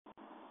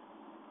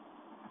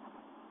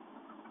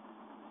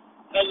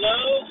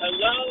Hello,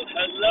 hello,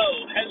 hello,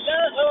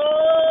 hello.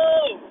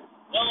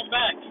 Well, I'm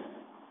back.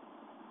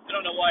 I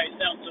don't know why I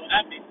sound so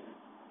happy.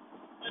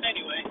 But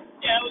anyway,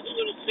 yeah, I was a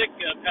little sick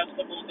past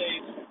couple of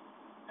days.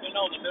 I don't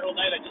know, in the middle of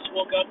the night I just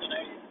woke up and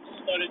I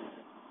started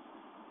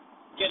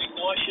getting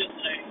nauseous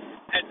and I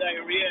had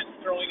diarrhea and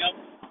throwing up.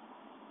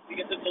 I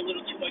guess it's a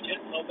little too much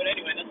info, but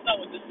anyway, that's not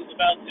what this is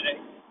about today.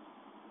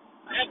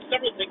 I have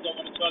several things I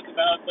want to talk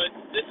about, but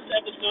this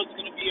episode is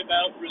going to be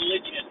about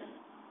religion.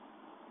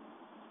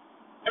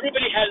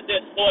 Everybody has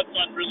their thoughts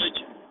on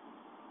religion.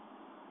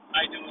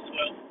 I do as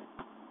well.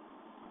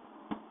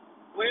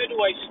 Where do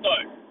I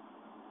start?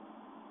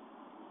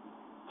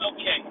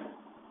 Okay.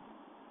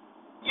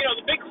 You know,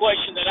 the big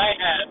question that I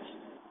have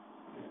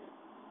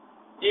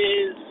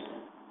is,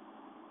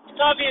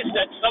 it's obvious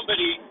that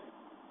somebody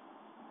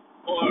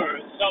or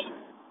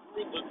some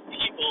group of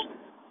people,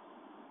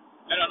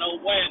 I don't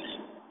know when,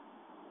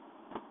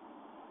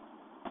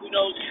 who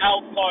knows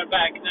how far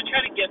back, now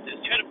try to get this,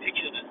 try to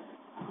picture this.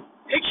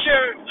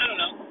 Picture, I don't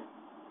know,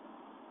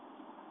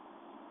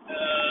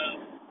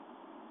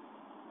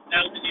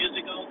 1,000 years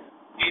ago,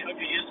 800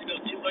 years ago,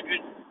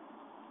 200,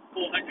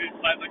 400,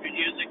 500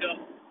 years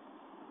ago,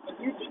 a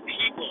group of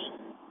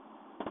people.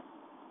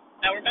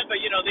 Now remember,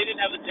 you know, they didn't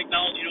have the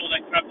technology and all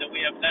that crap that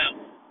we have now.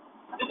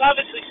 There's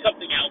obviously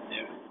something out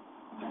there.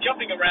 I'm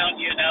jumping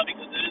around here now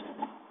because it is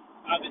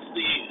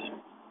obviously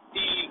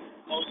the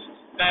most,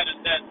 that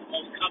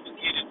most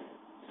complicated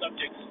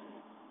subject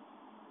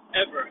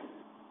ever.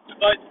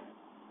 But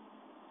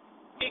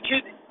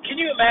can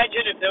you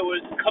imagine if there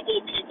was a couple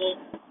of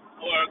people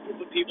or a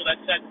group of people that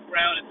sat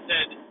around and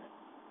said,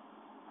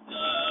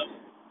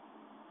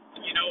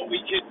 you know, we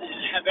could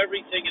have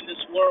everything in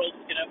this world.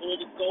 We could have all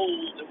the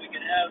gold, and we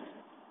could have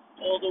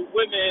all the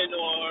women,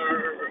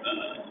 or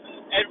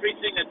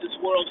everything that this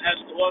world has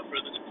to offer,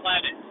 this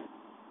planet,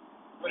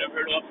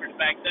 whatever it offered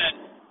back then.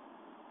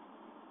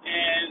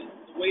 And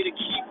the way to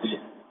keep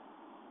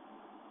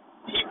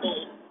people,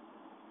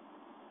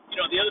 you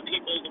know, the other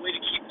people, the way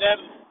to keep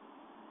them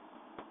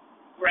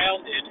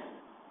grounded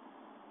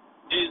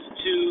is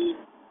to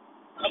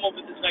come up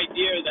with this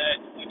idea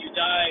that when you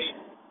die,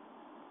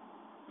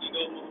 you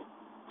go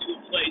to a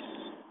place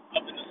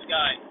up in the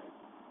sky.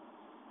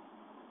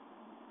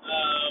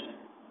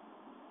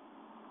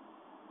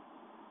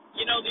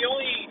 You know, the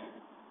only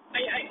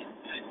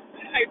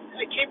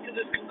I came to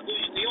this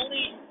conclusion.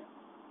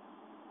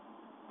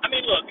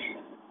 Look,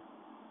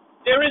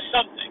 there is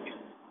something,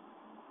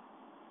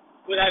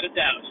 without a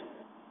doubt,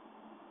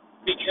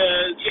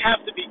 because you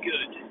have to be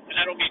good, and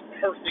I don't mean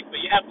perfect, but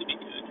you have to be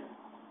good.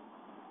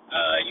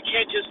 You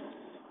can't just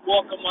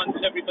walk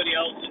amongst everybody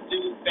else and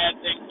do bad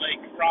things like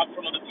rob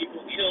from other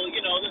people, kill, you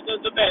know,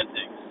 the bad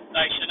things.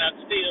 I should not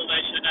steal,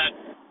 I should not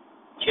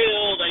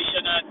kill, I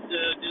should not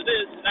do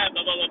this and that,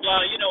 blah, blah, blah,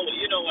 blah. You know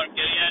what I'm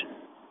getting at.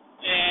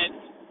 And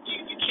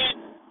you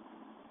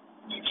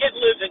can't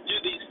live and do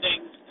these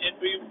things and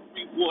be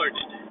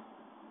rewarded.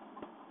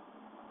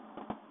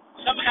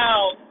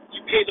 Somehow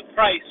you pay the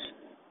price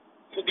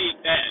for being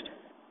bad.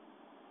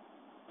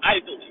 I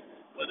believe,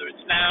 whether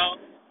it's now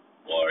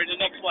or in the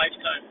next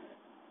lifetime.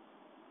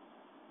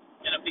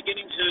 And I'm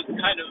beginning to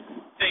kind of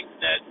think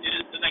that it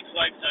is the next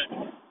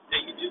lifetime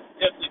that you do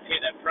definitely pay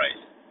that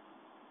price.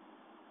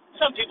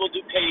 Some people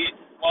do pay it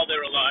while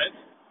they're alive,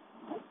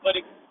 but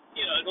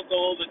it'll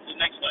go over to the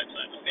next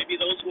lifetime. Maybe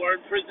those who are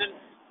in prison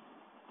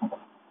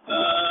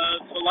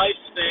for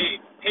life, they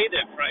pay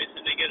their price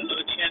and they get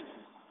another chance,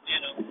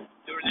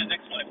 during their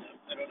next lifetime.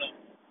 I don't know.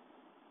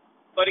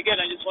 But again,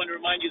 I just want to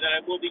remind you that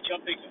I will be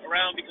jumping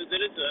around because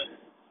it is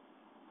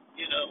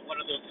one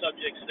of those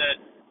subjects that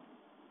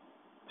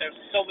there's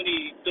so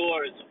many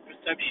doors of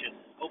perception,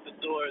 open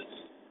doors,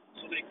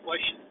 so many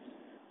questions,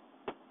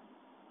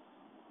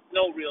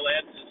 no real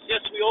answers. Yes,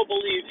 we all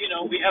believe,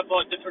 we have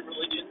our different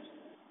religions.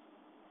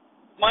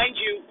 Mind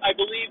you, I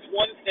believe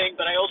one thing,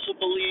 but I also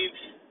believe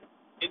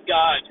in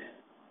God,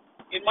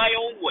 in my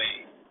own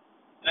way.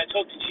 And I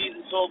talk to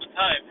Jesus all the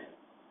time.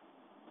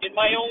 In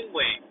my own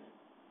way.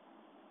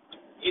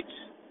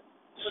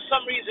 For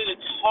some reason,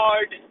 it's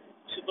hard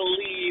to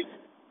believe,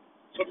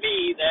 for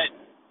me, that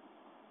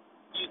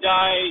you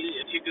die,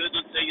 if you're good,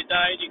 let's say you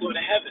die and you go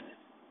to heaven,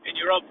 and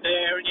you're up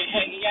there and you're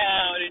hanging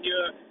out and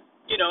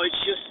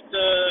it's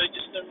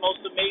just the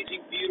most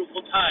amazing,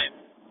 beautiful time.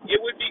 It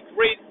would be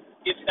great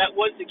if that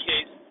was the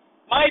case.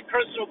 My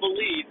personal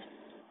beliefs,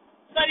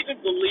 it's not even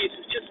beliefs,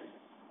 it's just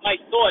my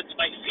thoughts,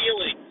 my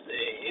feelings.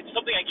 It's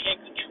something I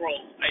can't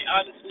control. I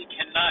honestly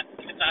cannot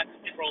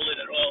control it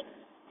at all,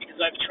 because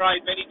I've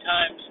tried many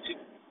times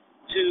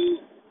to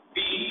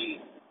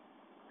be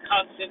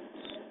constant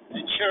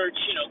in church,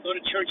 go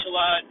to church a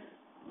lot,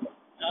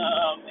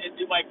 and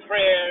do my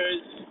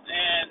prayers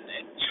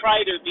and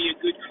try to be a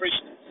good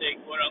Christian, say,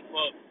 quote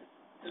unquote,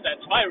 because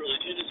that's my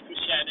religion, is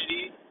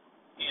Christianity,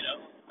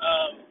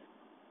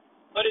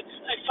 But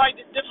I find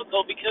it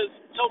difficult because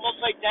it's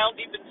almost like down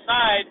deep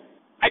inside,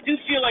 I do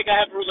feel like I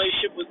have a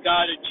relationship with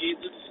God and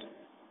Jesus,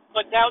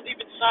 but down deep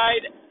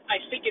inside, I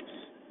think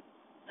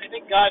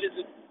God is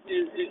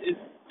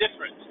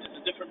different. It's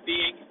a different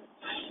being.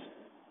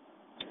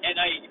 and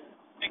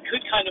I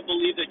could kind of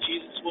believe that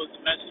Jesus was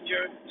a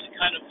messenger to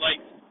kind of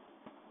like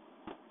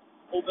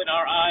open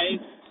our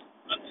eyes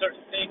on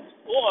certain things,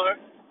 or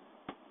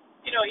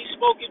he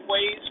spoke in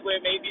ways where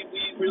maybe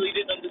we really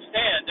didn't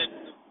understand,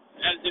 and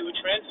as they were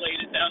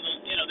translated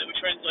they were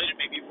translated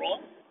maybe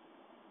wrong.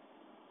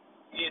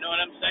 You know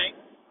what I'm saying?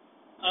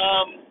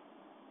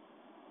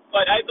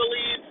 But I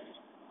believe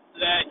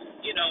that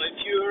if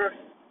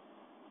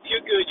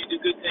you're good, you do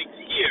good things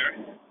here,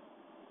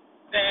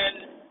 then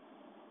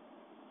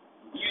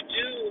you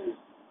do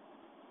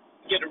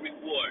get a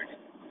reward.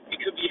 It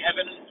could be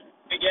heaven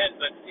again,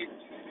 but it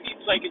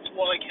seems like it's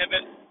more like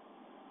heaven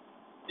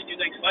in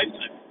your next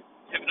lifetime,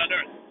 heaven on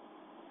earth.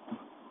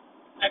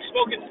 I've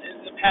spoken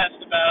in the past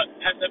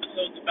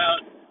episodes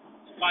about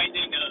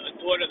finding a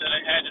daughter that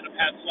I had in a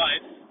past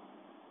life.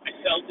 I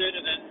felt it,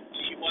 and then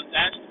she once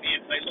asked me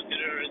if I looked at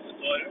her as a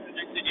daughter, and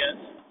I said yes.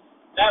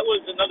 That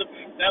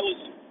was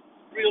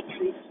real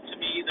proof to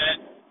me that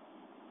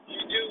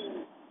you do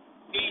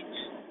meet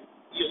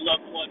your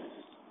loved ones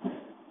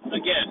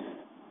again,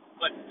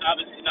 but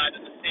obviously not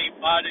in the same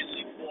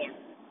bodily form,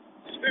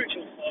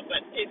 spiritual form.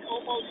 But it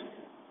almost,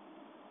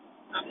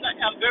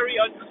 I'm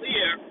very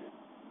unclear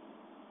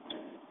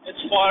as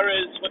far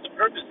as what the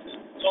purpose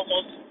is. It's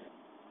almost,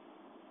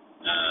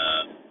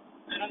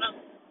 I don't know,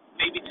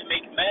 maybe to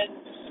make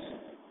amends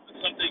with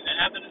something that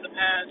happened in the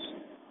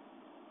past,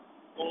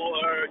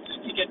 or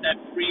just to get that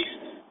brief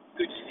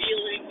good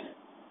feeling,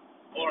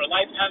 or a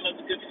lifetime of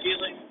a good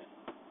feeling.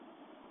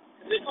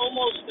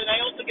 And I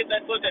also get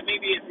that thought that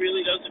maybe it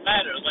really doesn't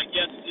matter. Like,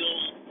 yes,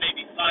 you'll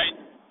maybe find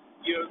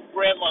your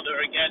grandmother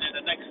again in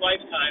the next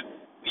lifetime,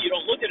 but you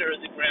don't look at her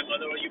as a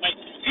grandmother, or you might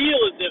feel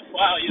as if,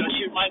 wow,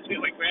 she reminds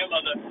me of my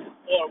grandmother,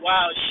 or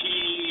wow,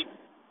 she's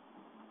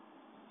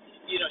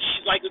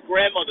like a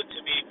grandmother to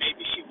me.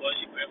 Maybe she was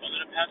your grandmother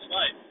in a past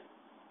life.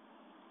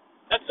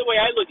 That's the way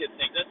I look at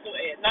things. That's the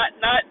way,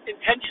 not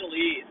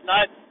intentionally,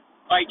 not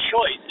by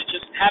choice. It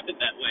just happened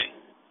that way.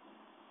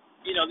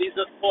 These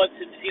are thoughts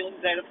and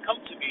feelings that have come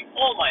to me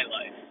all my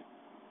life.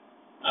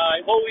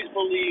 I've always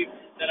believed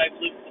that I've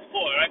lived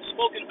before. I've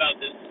spoken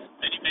about this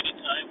many, many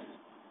times.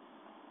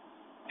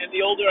 And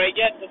the older I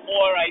get, the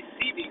more I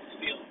see these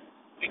feelings.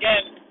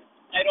 Again,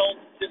 I don't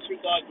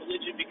disregard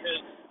religion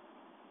because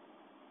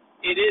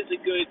it is a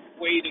good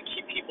way to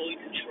keep people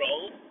in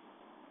control.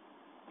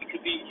 It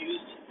could be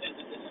used as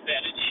a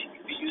disadvantage.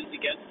 It could be used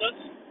against us.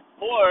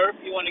 Or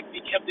if you want to be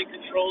kept in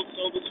control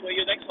so this way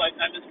your next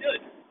lifetime is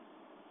good.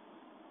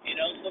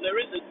 So there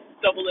is a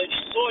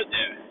double-edged sword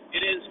there.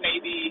 It is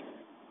maybe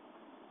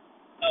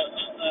a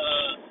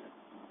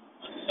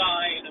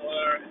sign,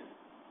 or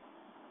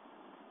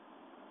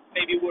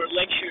maybe we're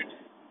lectured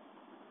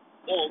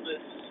all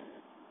this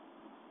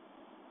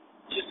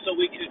just so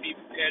we could be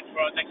prepared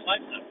for our next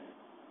lifetime.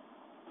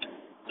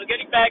 So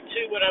getting back to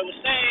what I was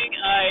saying,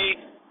 I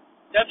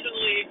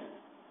definitely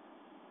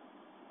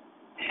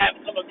have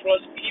come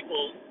across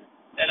people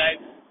that I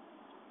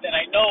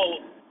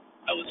know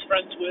I was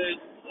friends with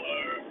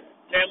or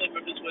family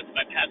members with in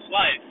my past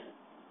life.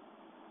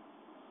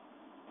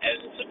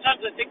 And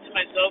sometimes I think to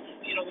myself,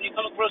 when you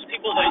come across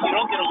people that you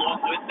don't get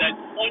along with, that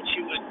haunt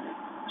you and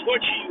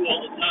torture you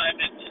all the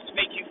time and just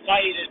make you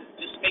fight and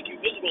just make you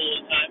miserable all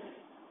the time,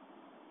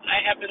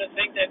 I happen to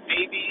think that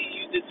maybe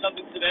you did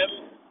something to them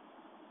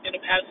in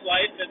a past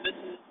life, and this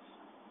is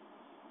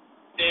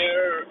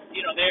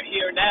they're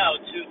here now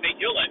to make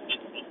your life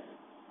miserable.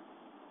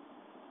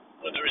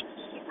 Whether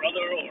it's a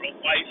brother or a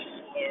wife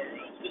or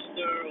a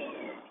sister or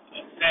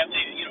a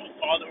family, a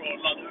father or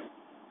a mother,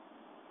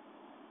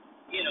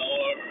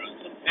 or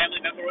some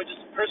family member, or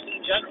just a person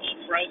in general, a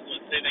friend,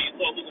 let's say, that you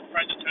thought was a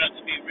friend that turned out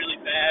to be really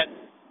bad.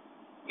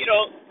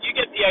 You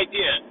get the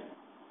idea.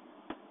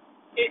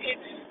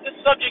 This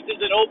subject is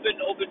an open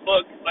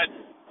book, but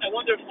I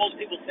wonder if most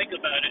people think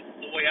about it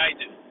the way I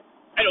do.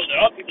 I know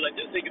there are people that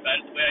do think about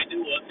it the way I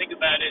do, or think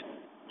about it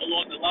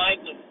along the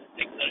lines of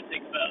things that I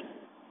think about.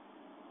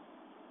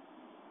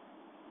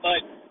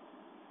 But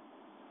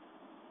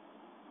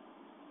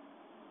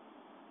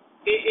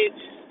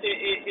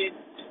it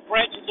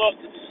branches off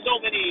to so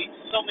many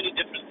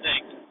different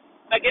things.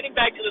 Now, getting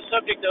back to the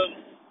subject of,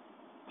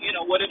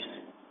 what if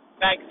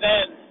back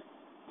then,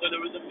 whether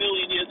it was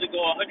 1,000,000 years ago,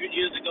 100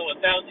 years ago,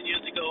 1,000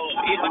 years ago,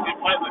 800,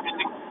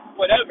 500,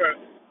 whatever,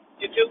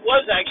 if it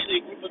was actually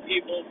a group of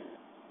people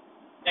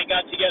that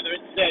got together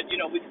and said,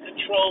 we can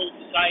control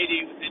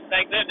society.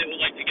 Back then, they were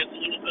like to get the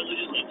little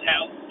villages or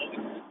towns, so we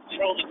can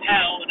control the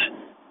town,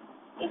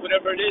 or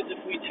whatever it is.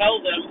 If we tell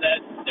them that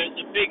there's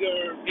a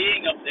bigger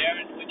being up there,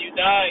 and when you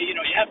die, you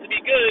have to be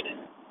good.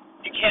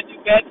 You can't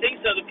do bad things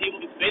to other people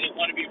because they didn't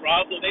want to be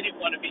robbed, or they didn't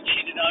want to be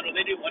cheated on, or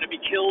they didn't want to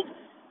be killed.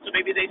 So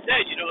maybe they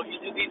said, if you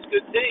do these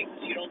good things,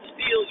 you don't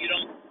steal, you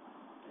don't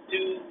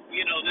do,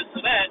 this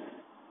or that,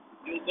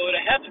 you'll go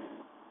to heaven.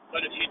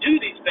 But if you do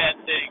these bad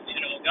things,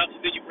 God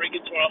forbid you break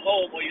into our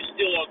home, or you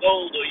steal our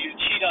gold, or you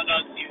cheat on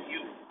us,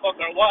 you fuck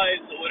our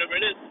wives, or whatever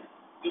it is,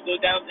 you'll go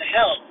down to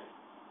hell.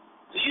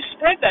 So you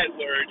spread that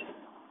word,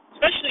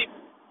 especially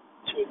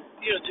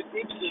to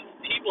groups of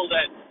people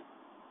that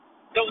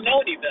don't know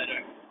any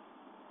better.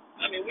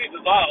 I mean, we've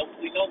evolved.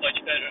 We know much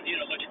better,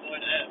 much more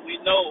than that. We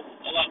know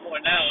a lot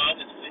more now,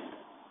 obviously.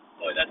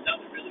 Boy, that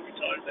sounds really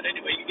retarded. But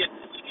anyway, you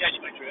catch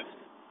my drift.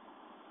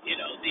 The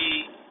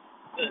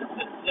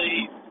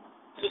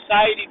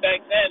society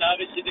back then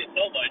obviously didn't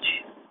know much.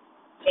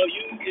 So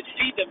you could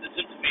feed them this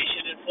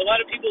information. And if a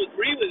lot of people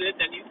agree with it,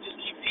 then you just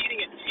keep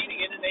feeding it,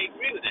 and they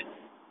agree with it.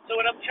 So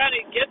what I'm trying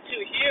to get to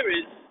here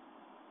is,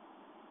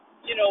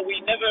 we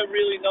never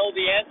really know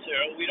the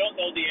answer. We don't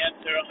know the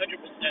answer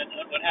 100%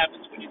 on what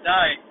happens when you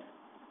die.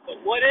 But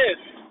what if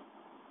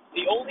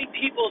the only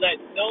people that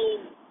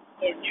know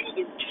or knew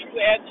the true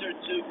answer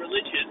to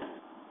religion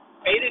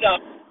made it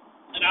up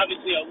and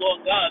obviously are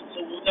long gone,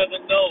 so we'll never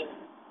know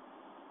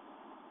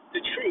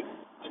the truth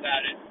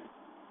about it?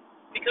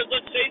 Because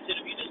let's face it,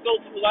 if you just go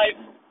through life,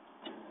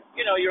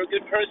 you're a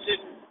good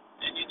person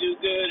and you do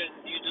good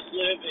and you just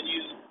live and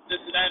you this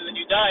and that and then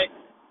you die.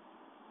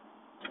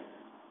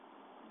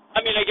 I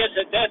mean, I guess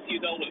at death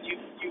you know what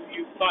you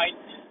find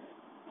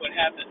what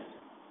happens.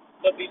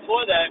 But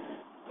before that,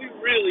 we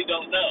really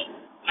don't know.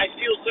 I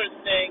feel certain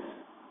things.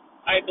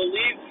 I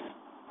believe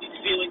these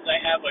feelings I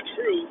have are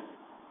true,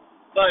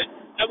 but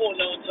I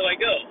won't know until I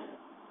go.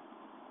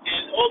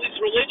 And all these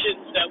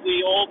religions that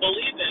we all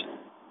believe in,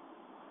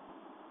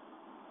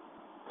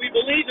 we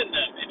believe in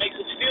them. It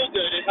makes us feel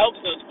good. It helps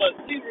us, but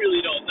we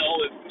really don't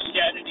know if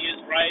Christianity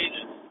is right,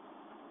 if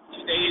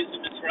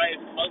Judaism is right,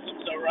 if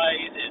Muslims are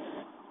right, if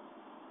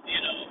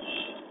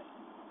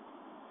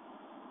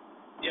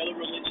the other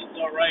religions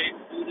are right,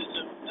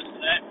 Buddhism, this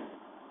and that.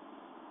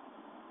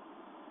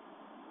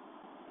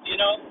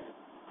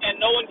 And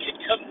no one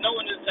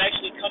has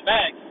actually come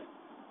back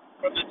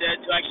from the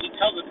dead to actually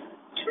tell the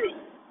truth.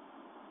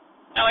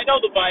 Now I know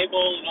the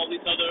Bible and all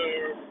these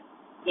other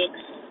books,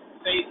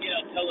 they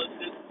tell us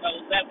this, tell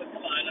us that, but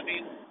come on, I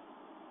mean,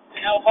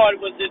 how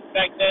hard was it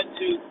back then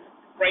to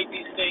write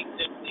these things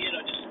and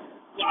just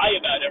lie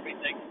about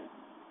everything?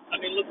 I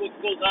mean, look what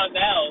goes on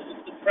now. Look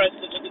at the press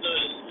and look at the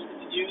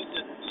news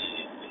and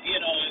in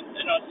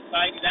our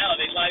society now.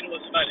 They lie to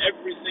us about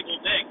every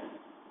single thing.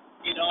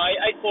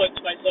 I thought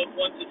to myself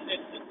once, if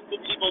the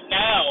people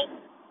now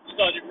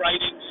started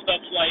writing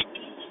stuff like,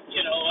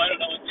 I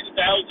don't know, in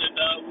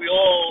 2000, we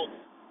all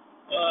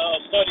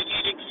started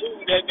eating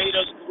food that made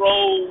us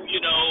grow, to 20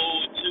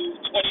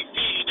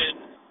 feet, and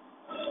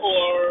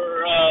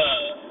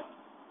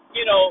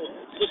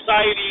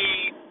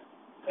society.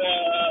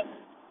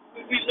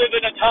 We live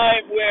in a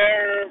time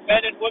where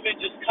men and women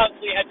just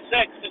constantly had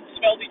sex and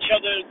smelled each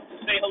other to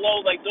say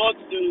hello like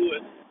dogs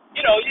do. And,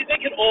 they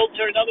could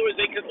alter. In other words,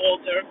 they could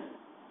alter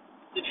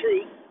the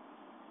truth.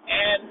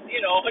 And 100,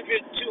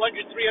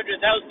 200,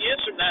 300,000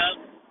 years from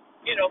now,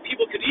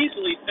 people could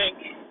easily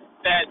think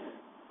that,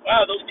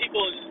 wow, those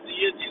people in the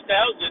year 2000,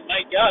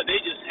 my God,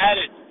 they just had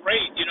it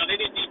great. They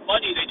didn't need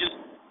money. They just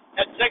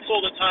had sex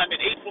all the time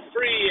and ate for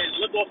free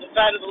and lived off the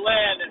fat of the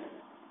land and,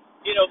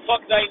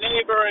 fuck thy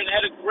neighbor and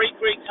had a great,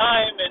 great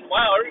time. And,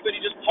 wow,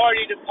 everybody just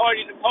partied and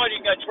partied and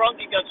partied and got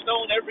drunk and got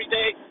stoned every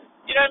day.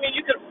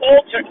 You could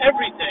alter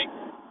everything.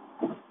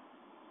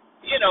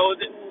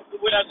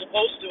 We're not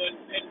supposed to,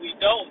 and we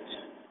don't.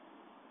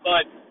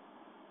 But,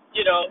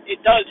 it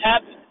does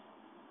happen.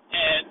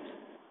 And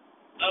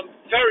I'm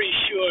very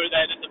sure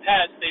that in the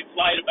past they've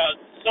lied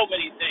about so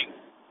many things.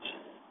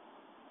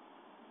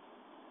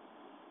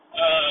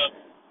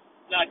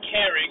 Not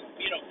caring,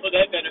 for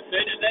their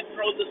benefit, and that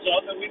throws us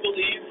off, and we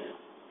believe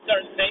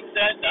certain things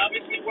that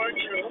obviously weren't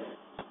true.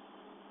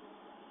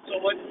 So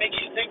what makes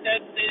you think that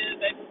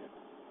that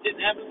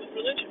didn't happen with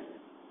religion?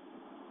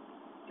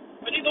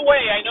 But either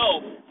way, I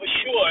know for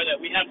sure that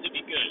we have to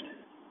be good.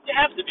 You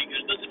have to be good.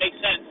 It doesn't make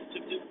sense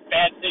to do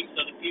bad things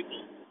to other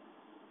people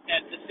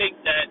and to think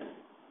that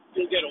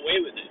you'll get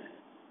away with it.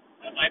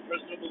 My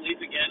personal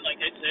belief, again, like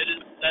I said,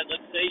 is that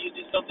let's say you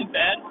do something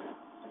bad,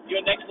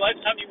 your next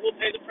lifetime you will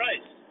pay the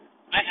price.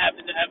 I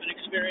happen to have an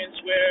experience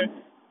where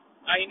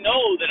I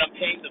know that I'm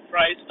paying the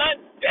price, not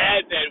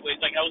bad ways,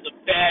 like I was a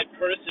bad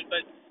person,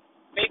 but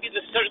maybe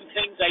the certain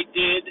things I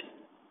did,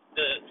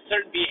 the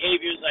certain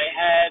behaviors I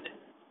had,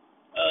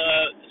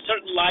 the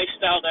certain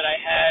lifestyle that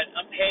I had,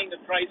 I'm paying the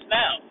price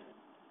now.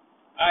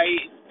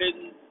 I've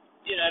been,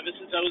 ever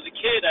since I was a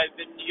kid, I've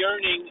been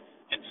yearning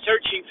and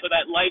searching for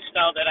that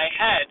lifestyle that I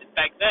had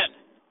back then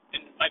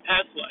in my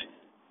past life.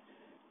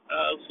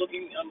 I've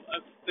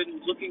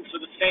been looking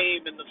for the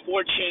fame and the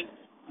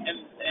fortune and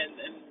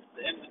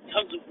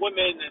tons of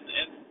women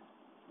and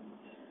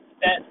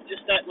that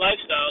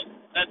lifestyle.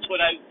 That's what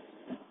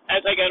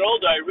as I got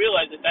older, I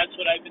realized that that's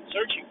what I've been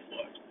searching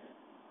for,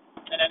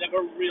 and I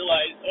never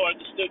realized or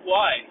understood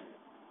why.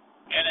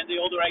 And as the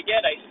older I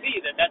get, I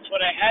see that that's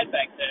what I had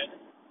back then,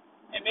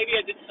 and maybe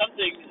I did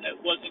something that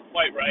wasn't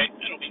quite right.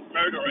 I don't mean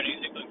murder or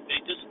anything, but they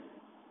just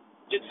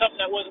did something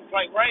that wasn't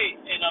quite right,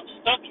 and I'm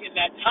stuck in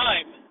that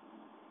time.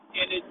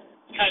 And it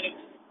kind of,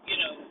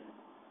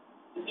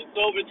 looped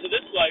over to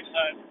this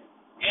lifetime.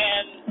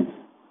 And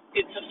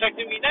it's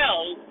affecting me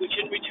now, which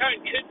in return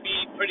could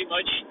be pretty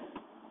much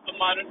a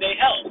modern-day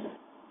hell.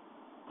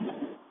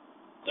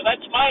 So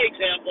that's my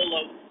example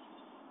of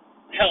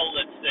hell,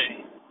 let's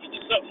say. You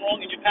do something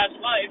wrong in your past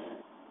life,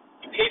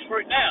 you pay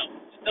for it now.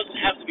 It doesn't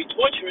have to be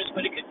torturous,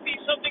 but it could be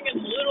something as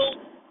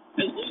little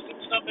as losing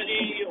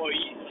somebody or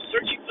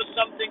searching for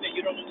something that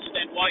you don't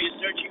understand why you're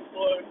searching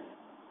for.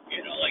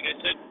 You know, like I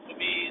said, for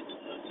me, it's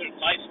a certain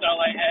lifestyle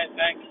I had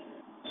back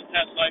in a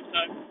past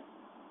lifetime.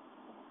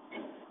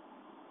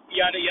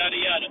 Yada, yada,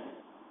 yada.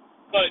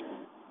 But,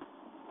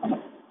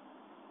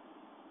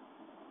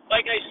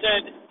 like I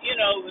said, you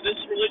know,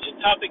 this religion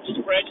topic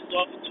just branches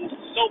off into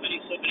so many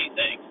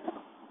things.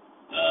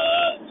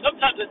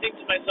 Sometimes I think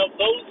to myself,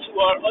 those who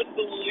are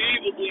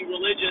unbelievably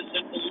religious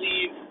and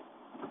believe,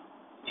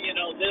 you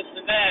know, this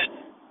and that,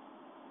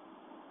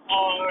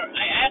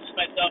 I ask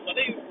myself, are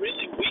they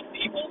really weak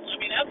people? I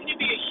mean, how can you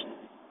be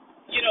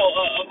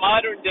a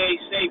modern day,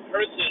 say,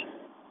 person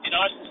in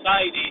our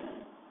society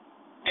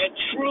and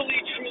truly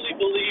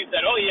believe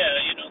that, oh yeah,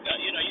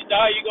 you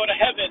die, you go to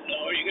heaven,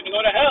 or you're going to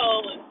go to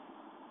hell. And,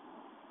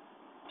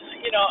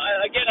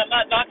 again, I'm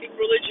not knocking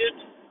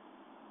religion.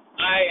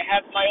 I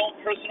have my own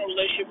personal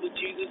relationship with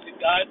Jesus and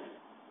God,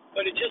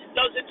 but it just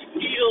doesn't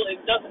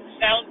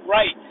sound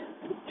right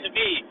to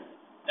me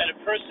that a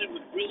person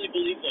would really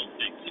believe those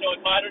things. You know,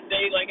 in modern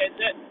day, like I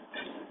said,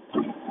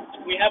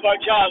 we have our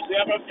jobs, we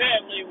have our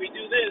family, we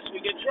do this, we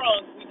get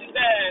drunk, we do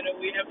that,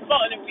 and we have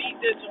fun, and we eat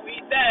this, and we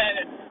eat that,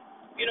 and,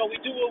 we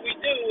do what we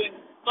do, and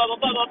blah, blah,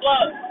 blah, blah,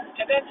 blah.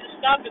 And then to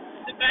stop and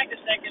sit back a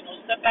second, or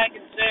step back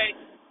and say,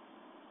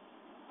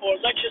 or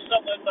lecture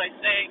someone by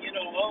saying,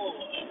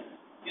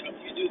 if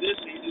you do this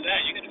or you do that,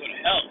 you're going to go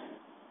to hell.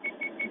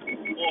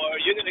 Or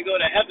you're going to go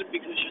to heaven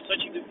because you're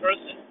such a good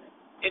person.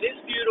 It is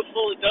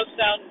beautiful, it does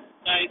sound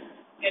nice,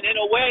 and in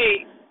a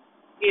way,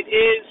 it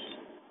is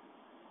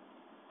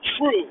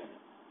true,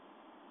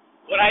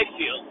 what I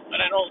feel,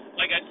 but I don't,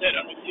 like I said,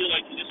 I don't feel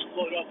like you just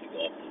float off and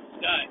go up to the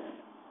sky.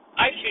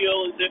 I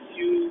feel as if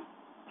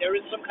there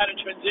is some kind of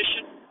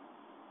transition.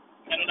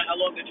 I don't know how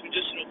long the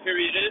transitional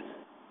period is.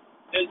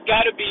 There's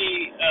got to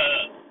be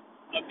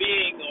a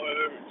being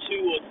or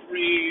two or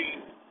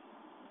three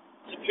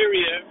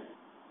superior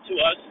to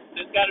us.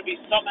 There's got to be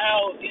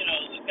somehow,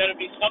 there's got to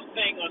be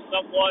something or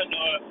someone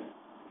or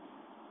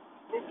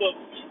group of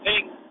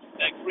things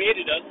that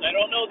created us. I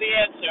don't know the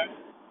answer.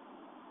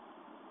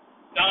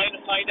 Dying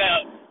to find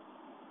out.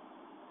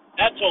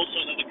 That's also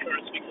another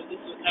curse because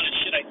this is the kind of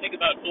shit I think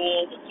about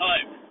all the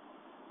time.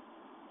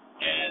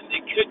 And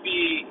it could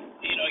be,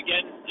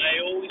 again, I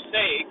always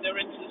say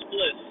ignorance is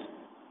bliss.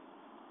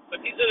 But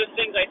these are the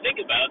things I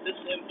think about.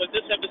 But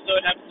this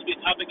episode happens to be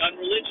a topic on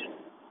religion.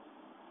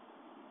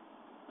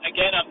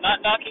 Again, I'm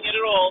not knocking it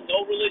at all.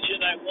 No religion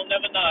I will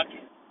never knock.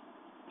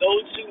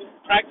 Those who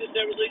practice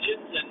their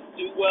religions and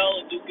do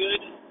well and do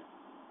good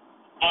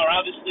are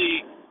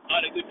obviously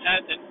on a good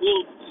path and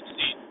will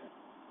succeed.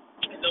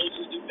 And those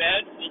who do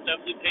bad will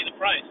definitely pay the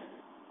price.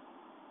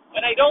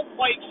 But I don't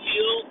quite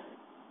feel,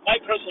 my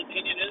personal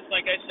opinion is,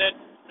 like I said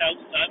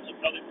 1,000 times, I'm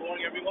probably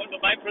boring everyone,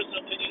 but my personal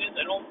opinion is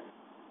I don't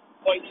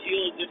quite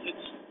feel as if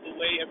it's the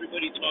way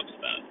everybody talks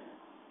about it.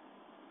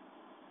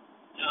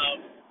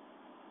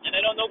 And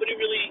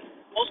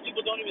most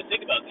people don't even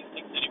think about these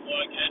things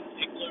anymore. Again,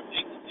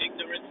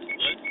 ignorance is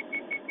bliss.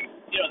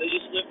 They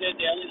just live their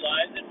daily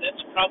lives, and that's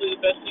probably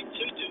the best thing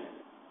to do.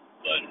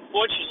 But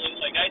unfortunately,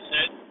 like I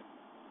said,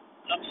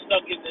 I'm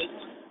stuck in this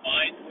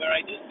mind where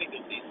I do think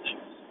of these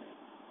things.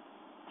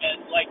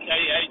 And like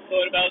I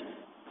thought about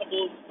a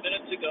couple of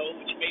minutes ago,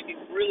 which made me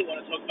really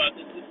want to talk about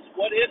this, is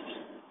what if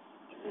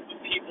a group of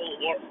people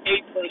or a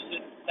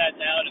person sat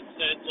down and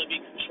said, let me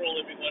control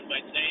everyone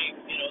by saying,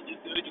 do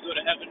good, you go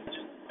to heaven,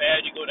 do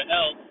bad, you go to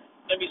hell.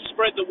 Let me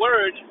spread the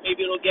word,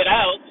 maybe it'll get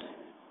out.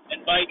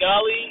 And by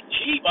golly,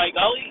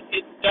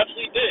 it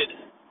definitely did,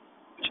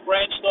 which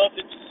branched off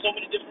into so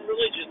many different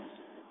religions.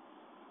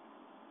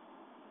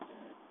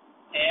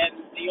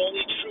 And the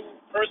only true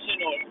person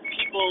or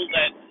people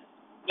that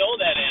know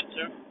that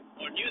answer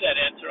or knew that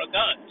answer are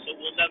gone, so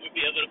we'll never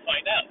be able to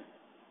find out.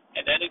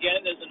 And then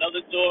again, there's another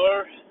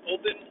door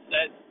open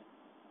that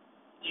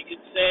you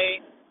could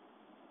say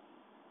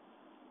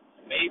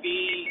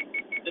maybe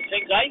the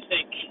things I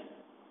think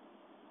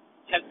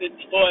have been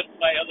taught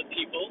by other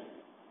people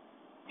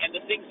and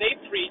the things they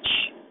preach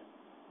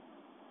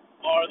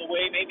are the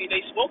way maybe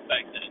they spoke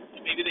back then.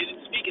 Maybe they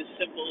didn't speak as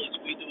simple as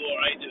we do or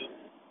I do.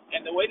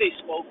 And the way they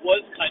spoke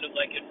was kind of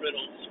like in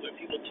riddles, where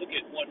people took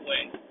it one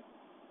way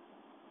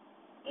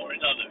or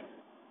another.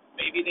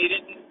 Maybe they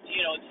didn't,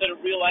 instead of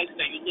realizing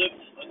that you live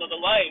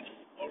another life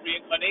or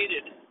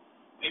reincarnated,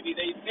 maybe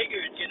they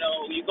figured, you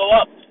go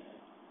up,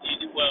 you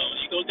do well,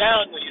 you go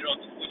down when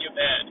you're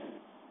bad.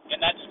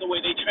 And that's the way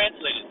they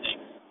translated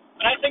things.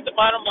 And I think the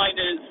bottom line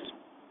is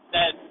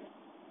that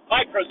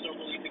my personal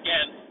belief,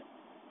 again,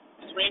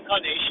 is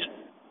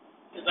reincarnation,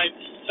 because I've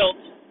felt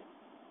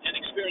and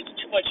experienced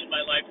too much in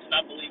my life to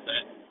not believe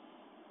that.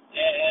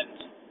 And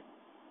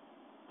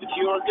if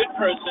you're a good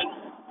person,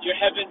 your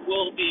heaven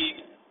will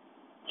be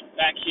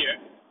back here.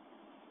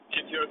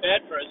 And if you're a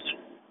bad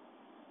person,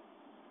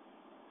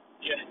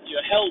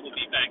 your hell will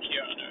be back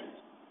here on earth.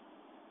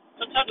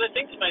 Sometimes I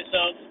think to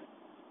myself,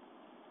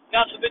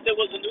 God forbid there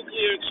was a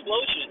nuclear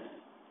explosion,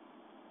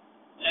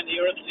 and the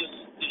earth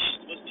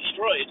was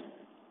destroyed,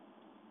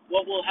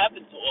 what will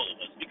happen to all of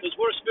us? Because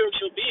we're a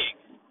spiritual being,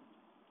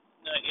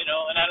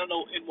 and I don't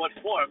know in what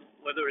form,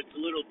 whether it's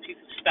a little piece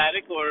of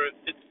static or if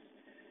it's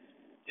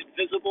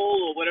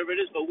invisible or whatever it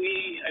is, but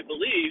we, I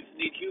believe,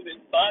 need human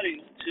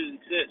bodies to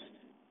exist.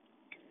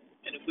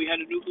 And if we had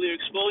a nuclear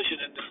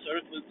explosion and this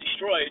earth was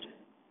destroyed,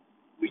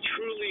 we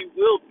truly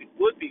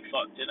would be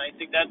fucked. And I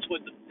think that's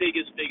what the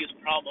biggest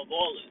problem of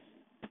all is.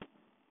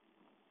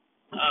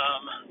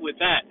 With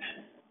that,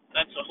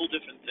 that's a whole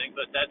different thing,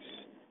 but that's,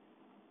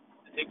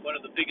 I think, one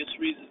of the biggest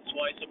reasons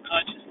why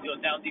subconsciously or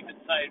down deep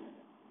inside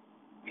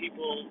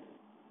people,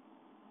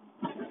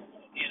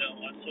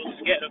 are so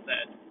scared of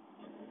that.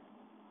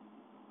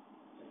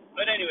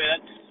 But anyway,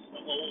 that's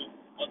a whole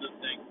other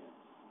thing.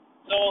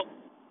 So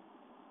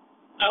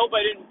I hope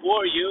I didn't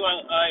bore you.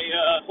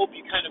 I hope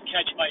you kind of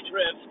catch my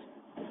drift.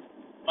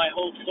 My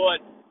whole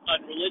thought on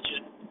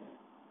religion.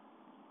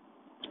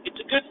 It's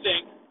a good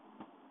thing,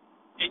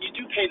 and you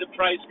do pay the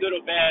price, good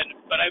or bad,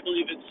 but I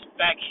believe it's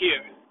back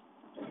here.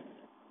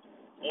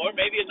 Or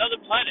maybe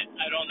another planet,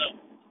 I don't know.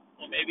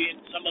 Or maybe in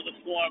some other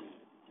form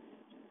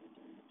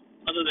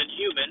other than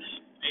human,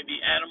 maybe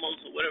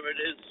animals or whatever it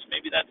is.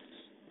 Maybe that's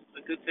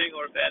a good thing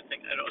or a bad thing,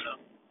 I don't know.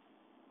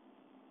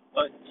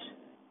 But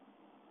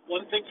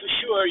one thing for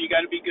sure, you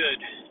got to be good.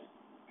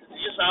 It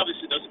just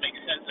obviously doesn't make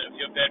sense that if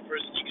you're a bad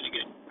person, you're going to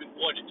get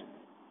rewarded.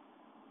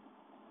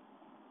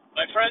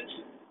 My friends,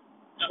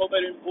 I hope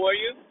I didn't bore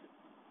you.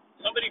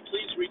 Somebody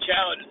please reach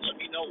out and let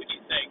me know what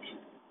you think.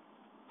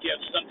 If you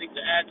have something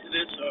to add to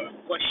this or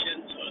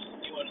questions or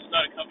you want to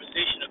start a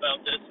conversation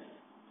about this,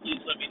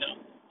 please let me know.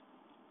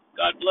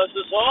 God bless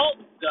us all.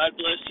 God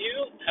bless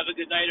you. Have a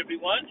good night,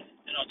 everyone,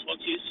 and I'll talk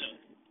to you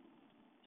soon.